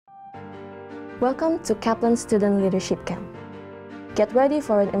Welcome to Kaplan Student Leadership Camp. Get ready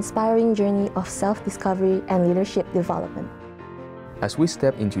for an inspiring journey of self-discovery and leadership development. As we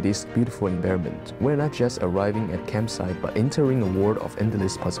step into this beautiful environment, we're not just arriving at campsite but entering a world of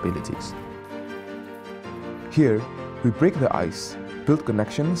endless possibilities. Here, we break the ice, build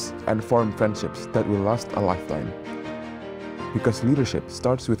connections, and form friendships that will last a lifetime. Because leadership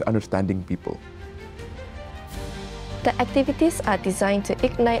starts with understanding people. The activities are designed to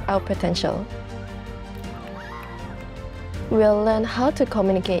ignite our potential. We'll learn how to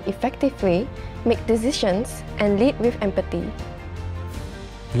communicate effectively, make decisions, and lead with empathy.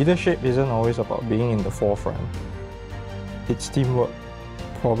 Leadership isn't always about being in the forefront. It's teamwork,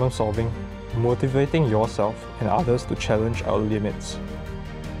 problem solving, motivating yourself and others to challenge our limits.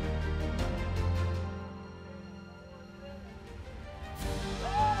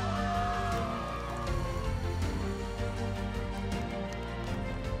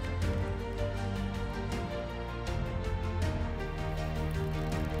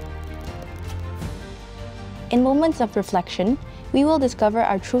 In moments of reflection, we will discover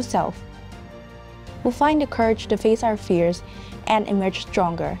our true self. We'll find the courage to face our fears and emerge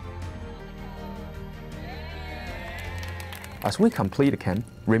stronger. As we complete the camp,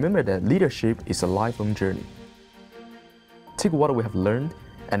 remember that leadership is a lifelong journey. Take what we have learned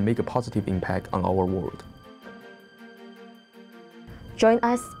and make a positive impact on our world. Join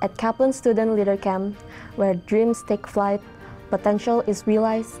us at Kaplan Student Leader Camp, where dreams take flight, potential is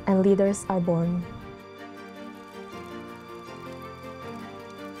realized, and leaders are born.